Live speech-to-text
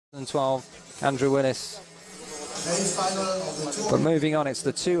2012, Andrew Willis. But moving on, it's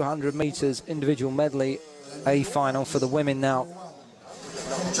the 200 meters individual medley A final for the women now.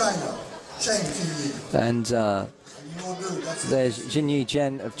 And there's Jinyi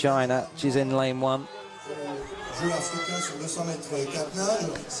Chen of China. She's in lane 1.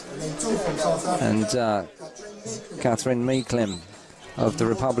 And Catherine Meeklim of the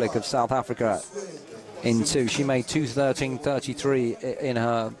Republic of South Africa in 2. She made 2:13.33 in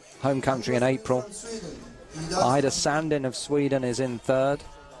her home country in April. Ida Sandin of Sweden is in 3rd,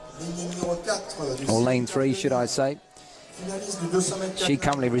 or lane 3 should I say. She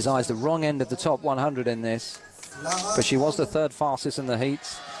currently resides the wrong end of the top 100 in this, but she was the 3rd fastest in the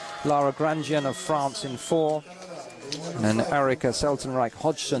heats. Lara Grandjean of France in 4, and Erika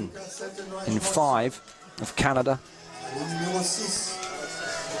Seltenreich-Hodgson in 5 of Canada.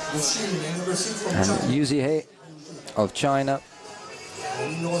 And Yu Zihe of China,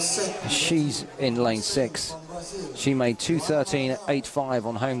 she's in lane 6. She made 2:13.85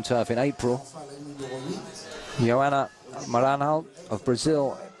 on home turf in April. Joanna Maranhão of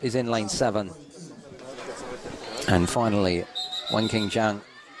Brazil is in lane 7. And finally, Wenqing Zhang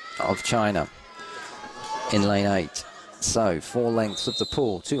of China in lane 8. So 4 lengths of the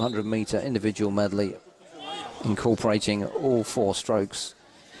pool, 200 meter individual medley, incorporating all 4 strokes.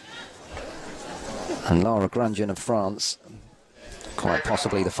 And Lara Grandjean of France, quite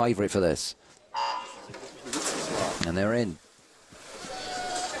possibly the favourite for this. And they're in.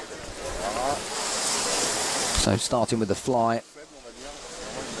 So starting with the fly,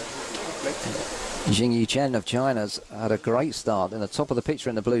 Jinyi Chen of China's had a great start in the top of the picture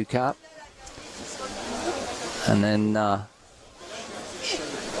in the blue cap. And then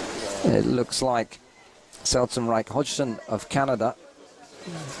it looks like Seltenreich-Hodgson of Canada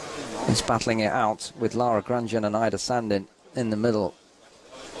is battling it out with Lara Grandjean and Ida Sandin in the middle.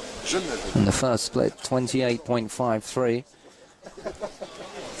 In the first split, 28.53.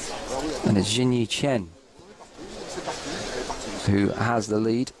 And it's Jinyi Chen who has the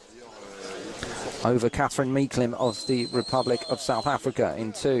lead over Catherine Meeklim of the Republic of South Africa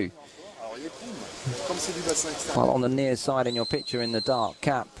in 2. While on the near side in your picture in the dark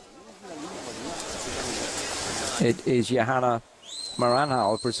cap, it is Joanna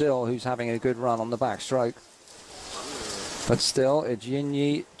Maranhão of Brazil who's having a good run on the backstroke. But still, it's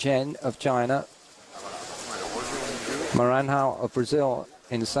Jinyi Chen of China, Maranhão of Brazil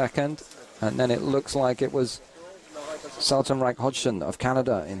in 2nd, and then it looks like it was Seltenreich-Hodgson of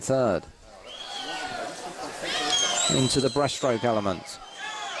Canada in 3rd. Into the breaststroke element.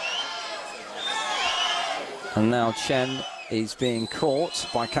 And now Chen is being caught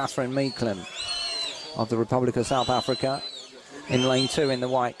by Catherine Meeklim of the Republic of South Africa in lane 2 in the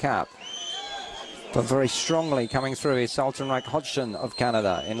white cap. But very strongly coming through is Seltenreich-Hodgson of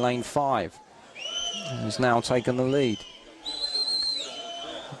Canada in lane 5, who's now taken the lead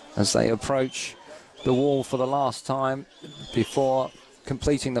as they approach the wall for the last time before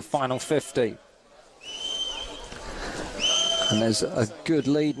completing the final 50. And there's a good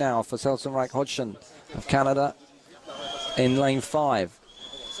lead now for Seltenreich-Hodgson of Canada in lane 5.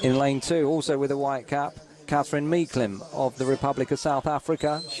 In lane 2, also with a white cap, Catherine Meeklim of the Republic of South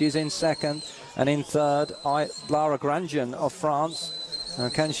Africa. She's in 2nd, and in 3rd, Lara Grandjean of France.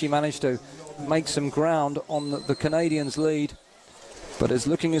 Can she manage to make some ground on the Canadians' lead? But it's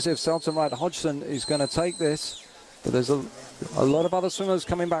looking as if Seltenreich-Hodgson is going to take this. But there's a lot of other swimmers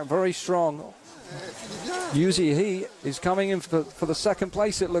coming back very strong. Yu Zihe is coming in for the 2nd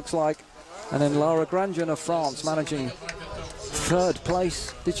place, it looks like. And then Lara Grandjean of France managing 3rd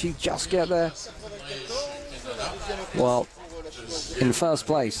place. Did she just get there? Well, in 1st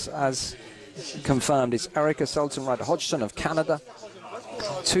place, as confirmed, it's Erika Seltenreich-Hodgson of Canada,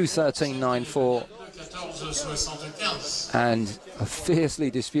 2:13.94, and a fiercely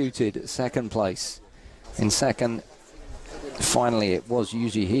disputed 2nd place. In 2nd, finally, it was Yu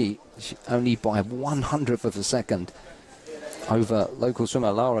Zihe, only by 100th of a second over local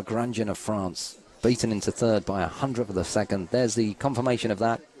swimmer Lara Grandjean of France, beaten into 3rd by 100th of a second. There's the confirmation of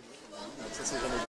that.